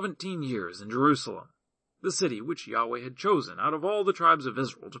reigned 17 years in Jerusalem, the city which Yahweh had chosen out of all the tribes of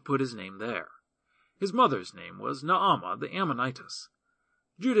Israel to put his name there. His mother's name was Naamah the Ammonitess.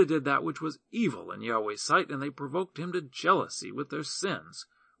 Judah did that which was evil in Yahweh's sight, and they provoked him to jealousy with their sins,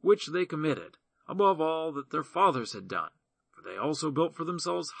 which they committed, above all that their fathers had done. For they also built for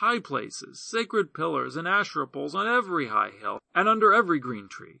themselves high places, sacred pillars, and Asherah poles on every high hill, and under every green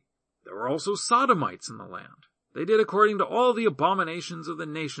tree. There were also Sodomites in the land. They did according to all the abominations of the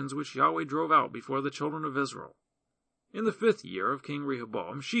nations which Yahweh drove out before the children of Israel. In the 5th year of King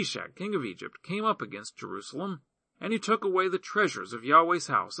Rehoboam, Shishak, king of Egypt, came up against Jerusalem, and he took away the treasures of Yahweh's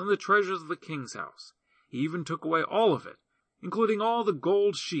house and the treasures of the king's house. He even took away all of it, including all the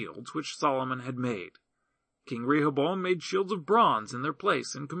gold shields which Solomon had made. King Rehoboam made shields of bronze in their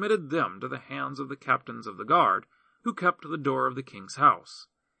place and committed them to the hands of the captains of the guard, who kept the door of the king's house.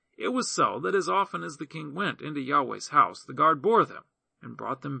 It was so that as often as the king went into Yahweh's house, the guard bore them and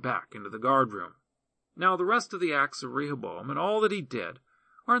brought them back into the guard room. Now the rest of the acts of Rehoboam and all that he did,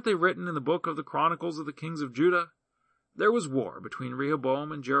 aren't they written in the book of the Chronicles of the kings of Judah? There was war between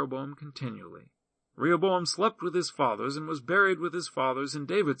Rehoboam and Jeroboam continually. Rehoboam slept with his fathers and was buried with his fathers in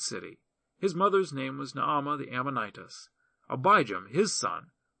David's city. His mother's name was Naamah the Ammonitess. Abijam, his son,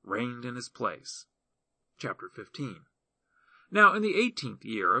 reigned in his place. Chapter 15. Now in the 18th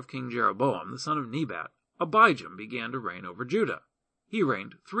year of King Jeroboam, the son of Nebat, Abijam began to reign over Judah. He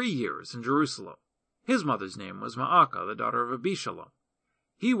reigned 3 years in Jerusalem. His mother's name was Maacah, the daughter of Abishalom.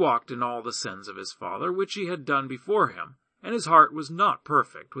 He walked in all the sins of his father, which he had done before him, and his heart was not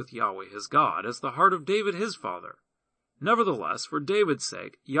perfect with Yahweh his God, as the heart of David his father. Nevertheless, for David's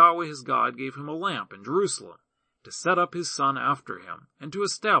sake, Yahweh his God gave him a lamp in Jerusalem, to set up his son after him, and to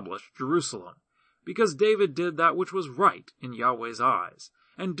establish Jerusalem, because David did that which was right in Yahweh's eyes,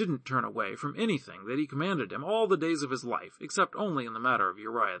 and didn't turn away from anything that he commanded him all the days of his life, except only in the matter of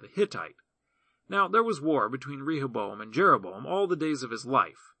Uriah the Hittite. Now there was war between Rehoboam and Jeroboam all the days of his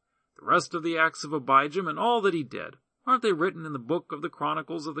life. The rest of the acts of Abijam and all that he did, aren't they written in the book of the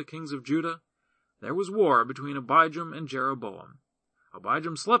Chronicles of the kings of Judah? There was war between Abijam and Jeroboam.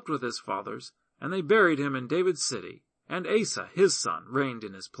 Abijam slept with his fathers, and they buried him in David's city, and Asa his son reigned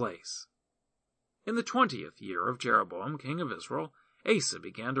in his place. In the 20th year of Jeroboam king of Israel, Asa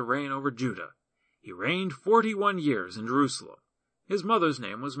began to reign over Judah. He reigned 41 years in Jerusalem. His mother's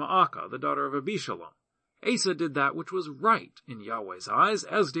name was Maacah, the daughter of Abishalom. Asa did that which was right in Yahweh's eyes,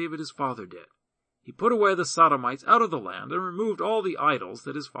 as David his father did. He put away the Sodomites out of the land and removed all the idols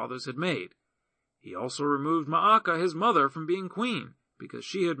that his fathers had made. He also removed Maacah his mother from being queen, because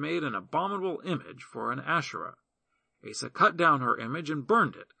she had made an abominable image for an Asherah. Asa cut down her image and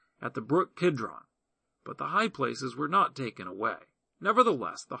burned it at the brook Kidron. But the high places were not taken away.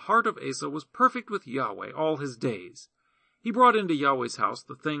 Nevertheless, the heart of Asa was perfect with Yahweh all his days. He brought into Yahweh's house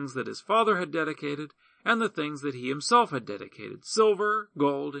the things that his father had dedicated, and the things that he himself had dedicated, silver,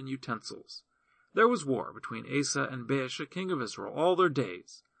 gold, and utensils. There was war between Asa and Baasha king of Israel all their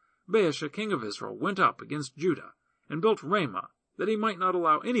days. Baasha king of Israel went up against Judah, and built Ramah, that he might not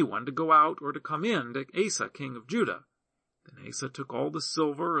allow anyone to go out or to come in to Asa king of Judah. Then Asa took all the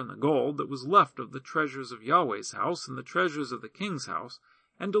silver and the gold that was left of the treasures of Yahweh's house and the treasures of the king's house,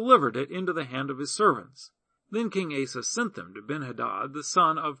 and delivered it into the hand of his servants. Then King Asa sent them to Benhadad, the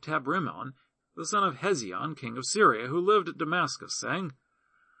son of Tabrimon, the son of Hezion, king of Syria, who lived at Damascus, saying,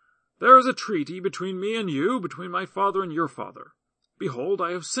 There is a treaty between me and you, between my father and your father. Behold,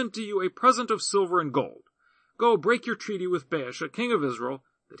 I have sent to you a present of silver and gold. Go, break your treaty with Baasha, king of Israel,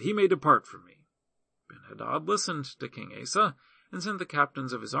 that he may depart from me. Benhadad listened to King Asa, and sent the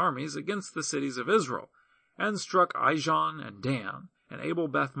captains of his armies against the cities of Israel, and struck Ijon and Dan, and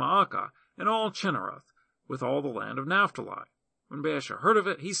Abel-Beth-Maacah, and all Chinnereth, with all the land of Naphtali. When Baasha heard of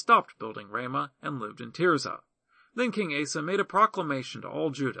it, he stopped building Ramah, and lived in Tirzah. Then King Asa made a proclamation to all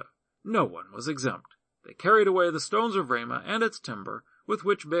Judah. No one was exempt. They carried away the stones of Ramah and its timber, with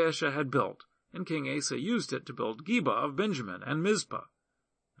which Baasha had built, and King Asa used it to build Geba of Benjamin and Mizpah.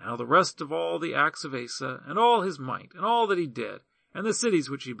 Now the rest of all the acts of Asa, and all his might, and all that he did, and the cities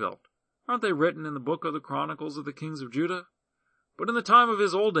which he built, aren't they written in the book of the Chronicles of the kings of Judah? But in the time of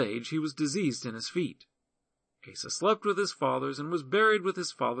his old age he was diseased in his feet. Asa slept with his fathers, and was buried with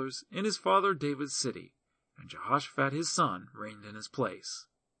his fathers in his father David's city, and Jehoshaphat his son reigned in his place.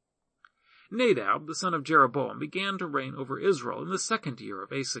 Nadab, the son of Jeroboam, began to reign over Israel in the 2nd year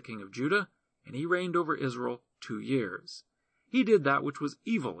of Asa king of Judah, and he reigned over Israel 2 years. He did that which was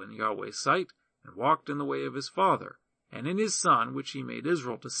evil in Yahweh's sight, and walked in the way of his father, and in his son which he made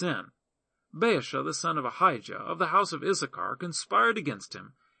Israel to sin. Baasha, the son of Ahijah, of the house of Issachar, conspired against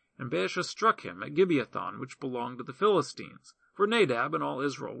him, and Baasha struck him at Gibeathon, which belonged to the Philistines, for Nadab and all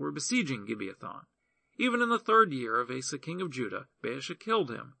Israel were besieging Gibeathon. Even in the 3rd year of Asa king of Judah, Baasha killed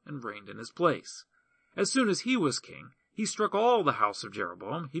him, and reigned in his place. As soon as he was king, he struck all the house of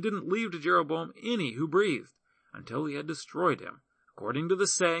Jeroboam. He didn't leave to Jeroboam any who breathed, until he had destroyed him, according to the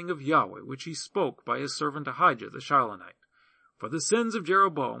saying of Yahweh, which he spoke by his servant Ahijah the Shilonite. For the sins of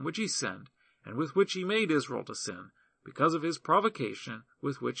Jeroboam which he sinned, and with which he made Israel to sin, because of his provocation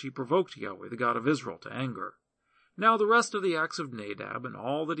with which he provoked Yahweh the God of Israel to anger. Now the rest of the acts of Nadab and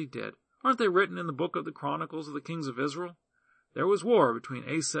all that he did, aren't they written in the book of the Chronicles of the kings of Israel? There was war between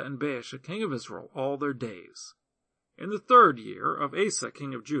Asa and Baasha king of Israel all their days. In the 3rd year of Asa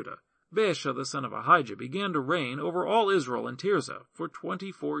king of Judah, Baasha the son of Ahijah began to reign over all Israel in Tirzah for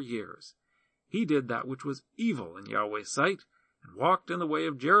 24 years. He did that which was evil in Yahweh's sight, and walked in the way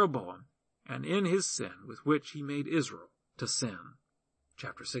of Jeroboam, and in his sin with which he made Israel to sin.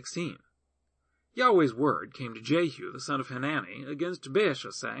 Chapter 16. Yahweh's word came to Jehu the son of Hanani against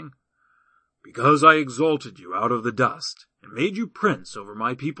Baasha, saying, Because I exalted you out of the dust, and made you prince over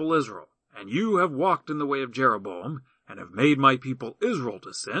my people Israel, and you have walked in the way of Jeroboam, and have made my people Israel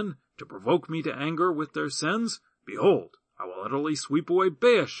to sin, to provoke me to anger with their sins, behold, I will utterly sweep away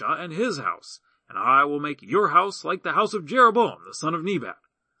Baasha and his house, and I will make your house like the house of Jeroboam the son of Nebat.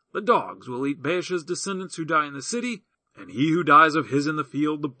 The dogs will eat Baasha's descendants who die in the city, and he who dies of his in the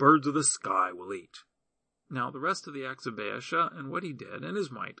field the birds of the sky will eat. Now the rest of the acts of Baasha and what he did and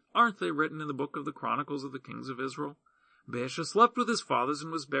his might, aren't they written in the book of the Chronicles of the Kings of Israel? Baasha slept with his fathers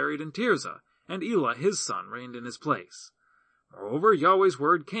and was buried in Tirzah, and Elah his son reigned in his place. Moreover, Yahweh's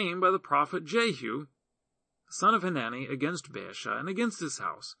word came by the prophet Jehu, the son of Hanani, against Baasha and against his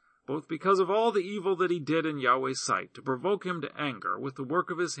house, both because of all the evil that he did in Yahweh's sight, to provoke him to anger with the work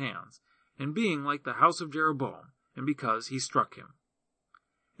of his hands, and being like the house of Jeroboam, and because he struck him.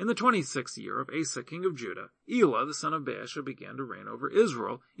 In the 26th year of Asa king of Judah, Elah the son of Baasha began to reign over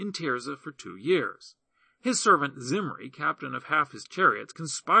Israel in Tirzah for 2 years. His servant Zimri, captain of half his chariots,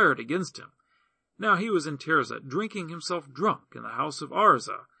 conspired against him. Now he was in Tirzah, drinking himself drunk in the house of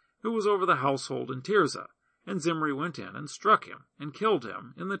Arza, who was over the household in Tirzah. And Zimri went in and struck him, and killed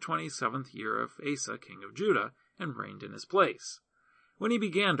him in the 27th year of Asa king of Judah, and reigned in his place. When he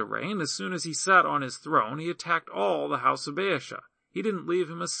began to reign, as soon as he sat on his throne, he attacked all the house of Baasha. He didn't leave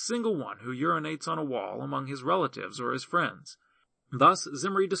him a single one who urinates on a wall among his relatives or his friends. Thus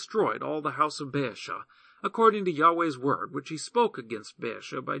Zimri destroyed all the house of Baasha, according to Yahweh's word, which he spoke against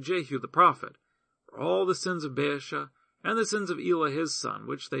Baasha by Jehu the prophet, for all the sins of Baasha, and the sins of Elah his son,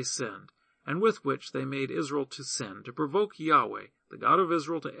 which they sinned, and with which they made Israel to sin, to provoke Yahweh, the God of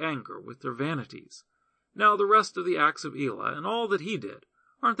Israel, to anger with their vanities. Now the rest of the acts of Elah, and all that he did,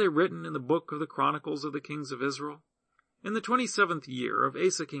 aren't they written in the book of the Chronicles of the Kings of Israel? In the 27th year of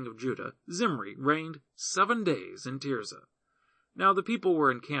Asa king of Judah, Zimri reigned 7 days in Tirzah. Now the people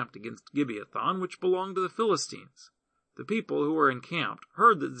were encamped against Gibeathon, which belonged to the Philistines. The people who were encamped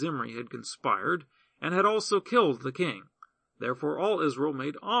heard that Zimri had conspired, and had also killed the king. Therefore all Israel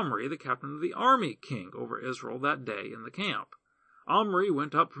made Omri the captain of the army king over Israel that day in the camp. Omri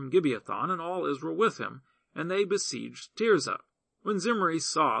went up from Gibeathon, and all Israel with him, and they besieged Tirzah. When Zimri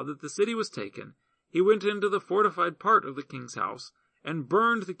saw that the city was taken, he went into the fortified part of the king's house, and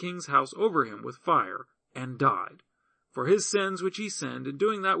burned the king's house over him with fire, and died. For his sins which he sinned in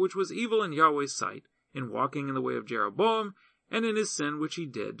doing that which was evil in Yahweh's sight, in walking in the way of Jeroboam, and in his sin which he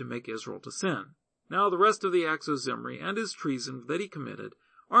did to make Israel to sin. Now the rest of the acts of Zimri and his treason that he committed,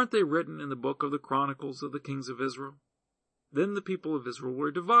 aren't they written in the book of the Chronicles of the Kings of Israel? Then the people of Israel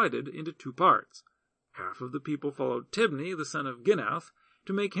were divided into 2 parts. Half of the people followed Tibni the son of Ginath,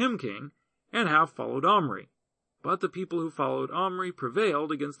 to make him king, and half followed Omri. But the people who followed Omri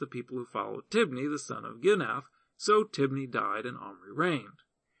prevailed against the people who followed Tibni the son of Ginath, so Tibni died and Omri reigned.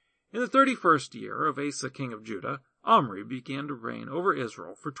 In the 31st year of Asa king of Judah, Omri began to reign over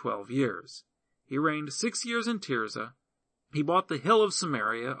Israel for 12 years. He reigned 6 years in Tirzah. He bought the hill of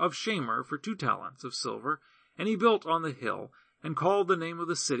Samaria of Shamer for 2 talents of silver, and he built on the hill, and called the name of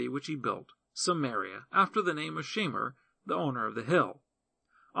the city which he built Samaria, after the name of Shamer, the owner of the hill.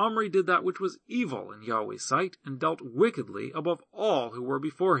 Omri did that which was evil in Yahweh's sight, and dealt wickedly above all who were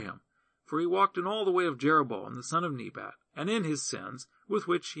before him. For he walked in all the way of Jeroboam the son of Nebat, and in his sins, with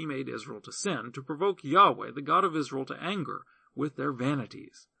which he made Israel to sin, to provoke Yahweh the God of Israel to anger with their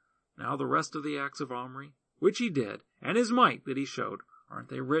vanities. Now the rest of the acts of Omri, which he did, and his might that he showed, aren't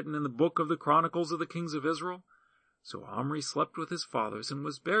they written in the book of the Chronicles of the Kings of Israel? So Omri slept with his fathers, and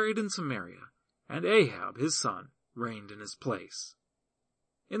was buried in Samaria, and Ahab his son reigned in his place.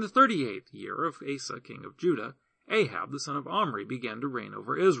 In the 38th year of Asa king of Judah, Ahab the son of Omri began to reign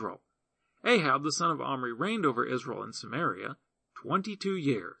over Israel. Ahab the son of Omri reigned over Israel in Samaria 22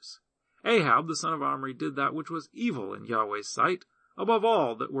 years. Ahab the son of Omri did that which was evil in Yahweh's sight, above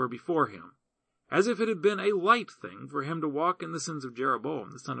all that were before him. As if it had been a light thing for him to walk in the sins of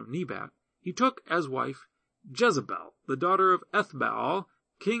Jeroboam the son of Nebat, he took as wife Jezebel, the daughter of Ethbaal,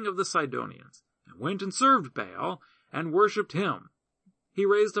 king of the Sidonians, and went and served Baal, and worshipped him. He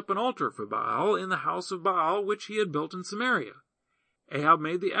raised up an altar for Baal in the house of Baal which he had built in Samaria. Ahab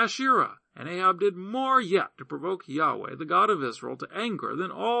made the Asherah, and Ahab did more yet to provoke Yahweh, the God of Israel, to anger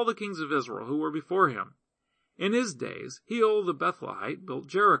than all the kings of Israel who were before him. In his days, Hiel the Bethlehite built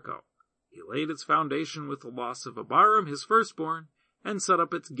Jericho. He laid its foundation with the loss of Abiram his firstborn, and set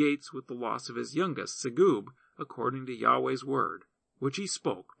up its gates with the loss of his youngest, Segub, according to Yahweh's word, which he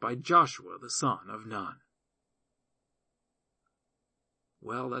spoke by Joshua the son of Nun.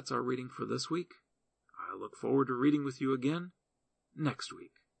 Well, that's our reading for this week. I look forward to reading with you again next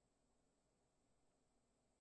week.